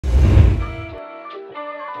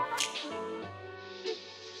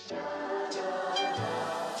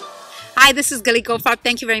Hi, this is Galit Goldfarb.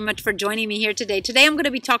 Thank you very much for joining me here today. Today I'm going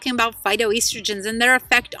to be talking about phytoestrogens and their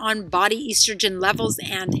effect on body estrogen levels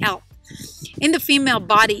and health. In the female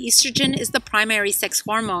body, estrogen is the primary sex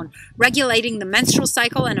hormone, regulating the menstrual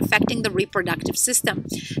cycle and affecting the reproductive system.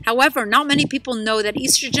 However, not many people know that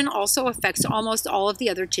estrogen also affects almost all of the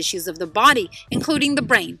other tissues of the body, including the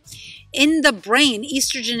brain. In the brain,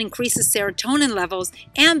 estrogen increases serotonin levels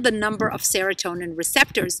and the number of serotonin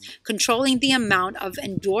receptors, controlling the amount of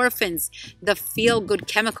endorphins, the feel-good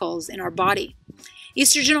chemicals in our body.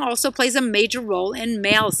 Estrogen also plays a major role in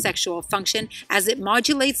male sexual function as it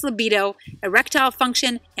modulates libido, erectile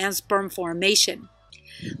function, and sperm formation.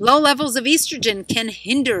 Low levels of estrogen can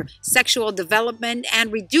hinder sexual development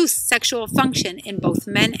and reduce sexual function in both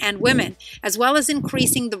men and women, as well as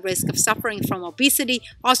increasing the risk of suffering from obesity,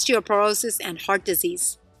 osteoporosis, and heart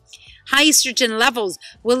disease. High estrogen levels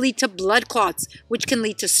will lead to blood clots, which can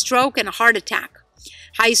lead to stroke and a heart attack.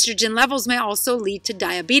 High estrogen levels may also lead to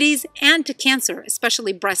diabetes and to cancer,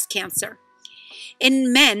 especially breast cancer.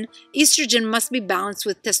 In men, estrogen must be balanced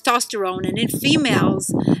with testosterone, and in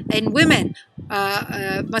females and women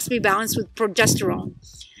must be balanced with progesterone.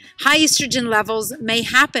 High estrogen levels may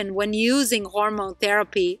happen when using hormone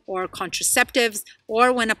therapy or contraceptives,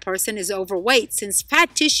 or when a person is overweight, since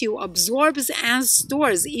fat tissue absorbs and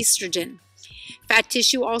stores estrogen. Fat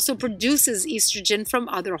tissue also produces estrogen from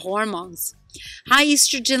other hormones. High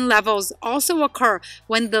estrogen levels also occur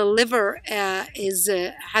when the liver has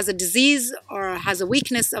a disease or has a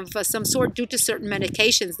weakness of some sort due to certain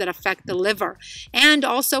medications that affect the liver, and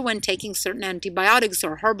also when taking certain antibiotics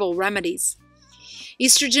or herbal remedies.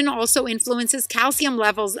 Estrogen also influences calcium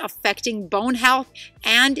levels, affecting bone health,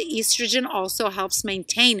 and estrogen also helps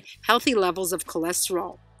maintain healthy levels of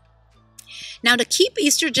cholesterol. Now, to keep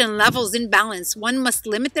estrogen levels in balance, one must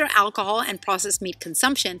limit their alcohol and processed meat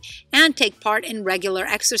consumption and take part in regular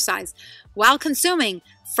exercise while consuming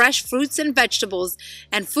fresh fruits and vegetables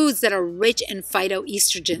and foods that are rich in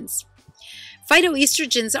phytoestrogens.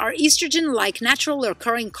 Phytoestrogens are estrogen-like naturally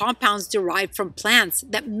occurring compounds derived from plants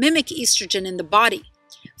that mimic estrogen in the body.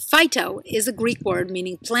 Phyto is a Greek word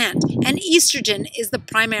meaning plant, and estrogen is the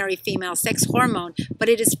primary female sex hormone, but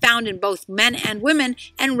it is found in both men and women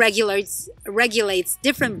and regulates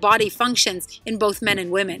different body functions in both men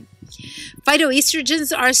and women.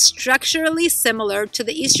 Phytoestrogens are structurally similar to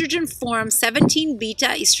the estrogen form 17-beta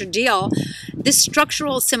estradiol. This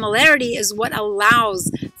structural similarity is what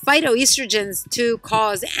allows phytoestrogens to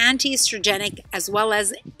cause anti-estrogenic as well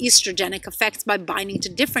as estrogenic effects by binding to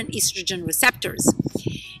different estrogen receptors.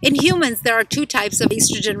 In humans, there are two types of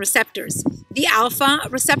estrogen receptors, the alpha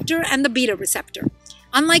receptor and the beta receptor.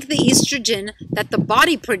 Unlike the estrogen that the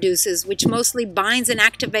body produces, which mostly binds and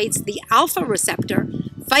activates the alpha receptor,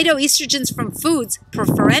 phytoestrogens from foods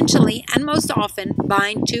preferentially and most often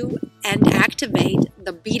bind to and activate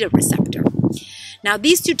the beta receptor. Now,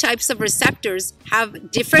 these two types of receptors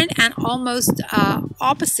have different and almost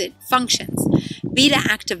opposite functions. Beta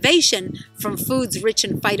activation from foods rich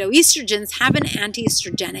in phytoestrogens have an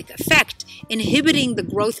anti-estrogenic effect, inhibiting the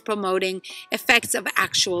growth-promoting effects of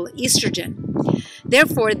actual estrogen.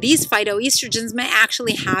 Therefore, these phytoestrogens may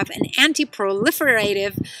actually have an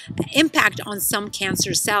anti-proliferative impact on some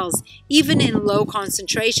cancer cells, even in low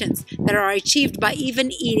concentrations that are achieved by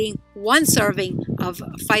even eating one serving of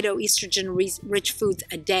phytoestrogen-rich foods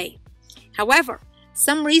a day. However,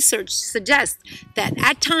 some research suggests that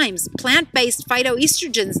at times plant-based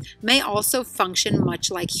phytoestrogens may also function much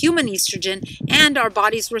like human estrogen, and our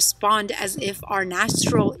bodies respond as if our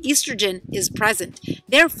natural estrogen is present.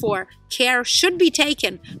 Therefore, care should be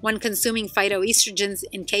taken when consuming phytoestrogens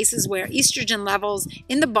in cases where estrogen levels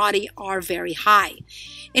in the body are very high.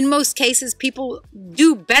 In most cases, people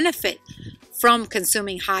do benefit from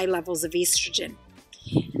consuming high levels of estrogen.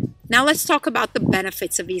 Now let's talk about the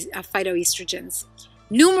benefits of phytoestrogens.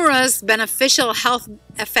 Numerous beneficial health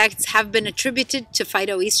effects have been attributed to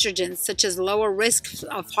phytoestrogens, such as lower risk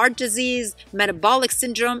of heart disease, metabolic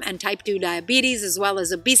syndrome, and type 2 diabetes, as well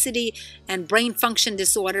as obesity and brain function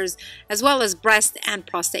disorders, as well as breast and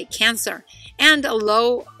prostate cancer, and a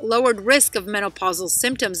lowered risk of menopausal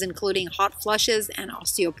symptoms, including hot flushes and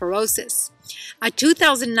osteoporosis. A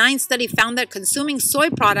 2009 study found that consuming soy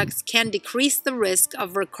products can decrease the risk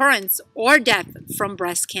of recurrence or death from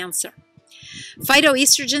breast cancer.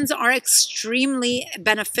 Phytoestrogens are extremely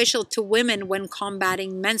beneficial to women when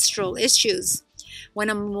combating menstrual issues. When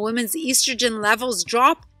a woman's estrogen levels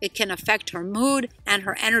drop, it can affect her mood and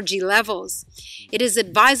her energy levels. It is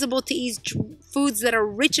advisable to eat foods that are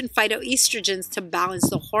rich in phytoestrogens to balance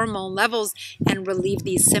the hormone levels and relieve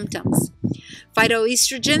these symptoms.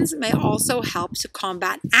 Phytoestrogens may also help to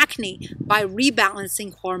combat acne by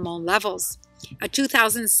rebalancing hormone levels. A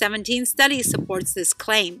 2017 study supports this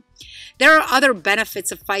claim. There are other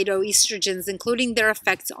benefits of phytoestrogens, including their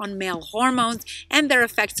effects on male hormones and their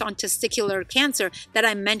effects on testicular cancer that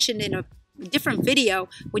I mentioned in a different video,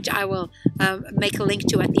 which I will make a link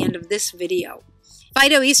to at the end of this video.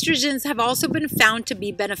 Phytoestrogens have also been found to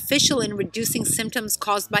be beneficial in reducing symptoms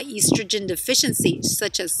caused by estrogen deficiency,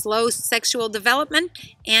 such as slow sexual development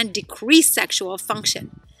and decreased sexual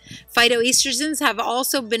function. Phytoestrogens have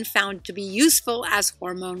also been found to be useful as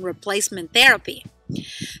hormone replacement therapy.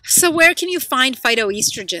 So where can you find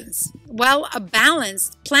phytoestrogens? Well, a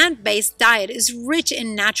balanced plant-based diet is rich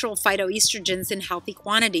in natural phytoestrogens in healthy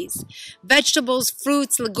quantities. Vegetables,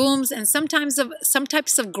 fruits, legumes, and some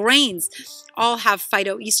types of grains all have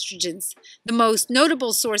phytoestrogens. The most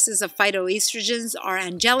notable sources of phytoestrogens are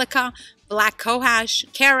angelica, black cohosh,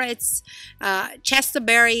 carrots,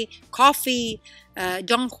 chasteberry, coffee,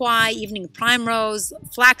 donquai, evening primrose,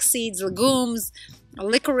 flax seeds, legumes,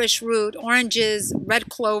 licorice root, oranges, red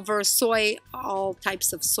clover, soy, all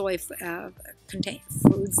types of soy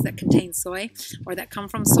foods that contain soy or that come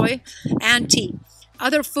from soy, and tea.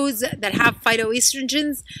 Other foods that have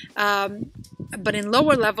phytoestrogens, but in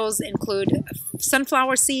lower levels, include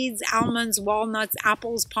sunflower seeds, almonds, walnuts,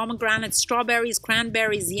 apples, pomegranates, strawberries,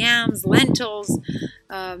 cranberries, yams, lentils,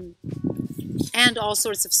 and all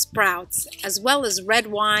sorts of sprouts, as well as red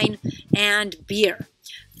wine and beer.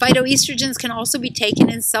 Phytoestrogens can also be taken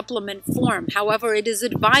in supplement form. However, it is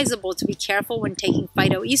advisable to be careful when taking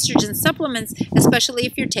phytoestrogen supplements, especially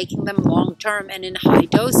if you're taking them long-term and in high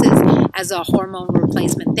doses as a hormone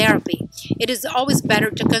replacement therapy. It is always better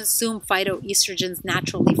to consume phytoestrogens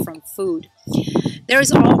naturally from food.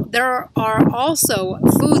 There are also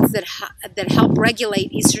foods that help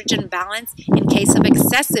regulate estrogen balance in case of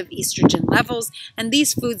excessive estrogen levels, and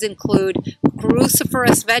these foods include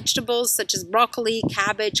cruciferous vegetables such as broccoli,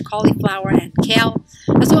 cabbage, cauliflower, and kale,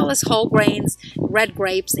 as well as whole grains, red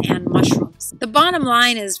grapes, and mushrooms. The bottom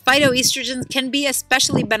line is phytoestrogens can be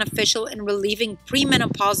especially beneficial in relieving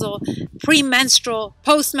premenopausal, premenstrual,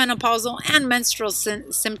 postmenopausal, and menstrual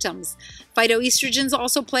symptoms. Phytoestrogens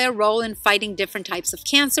also play a role in fighting different types of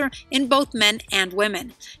cancer in both men and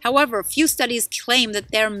women. However, few studies claim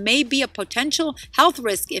that there may be a potential health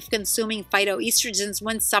risk if consuming phytoestrogens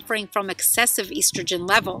when suffering from excessive estrogen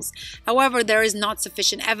levels. However, there is not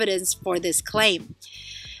sufficient evidence for this claim.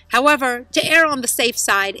 However, to err on the safe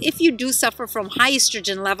side, if you do suffer from high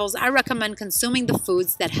estrogen levels, I recommend consuming the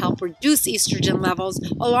foods that help reduce estrogen levels,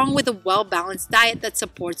 along with a well-balanced diet that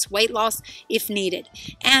supports weight loss if needed,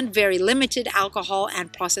 and very limited alcohol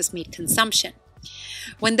and processed meat consumption.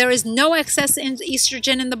 When there is no excess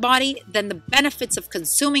estrogen in the body, then the benefits of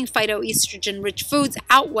consuming phytoestrogen-rich foods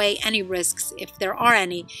outweigh any risks, if there are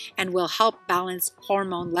any, and will help balance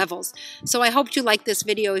hormone levels. So I hope you liked this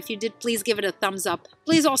video. If you did, please give it a thumbs up.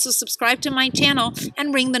 Please also subscribe to my channel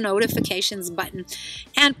and ring the notifications button.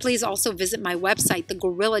 And please also visit my website,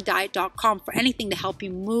 thegorilladiet.com, for anything to help you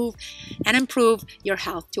move and improve your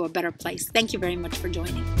health to a better place. Thank you very much for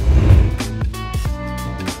joining.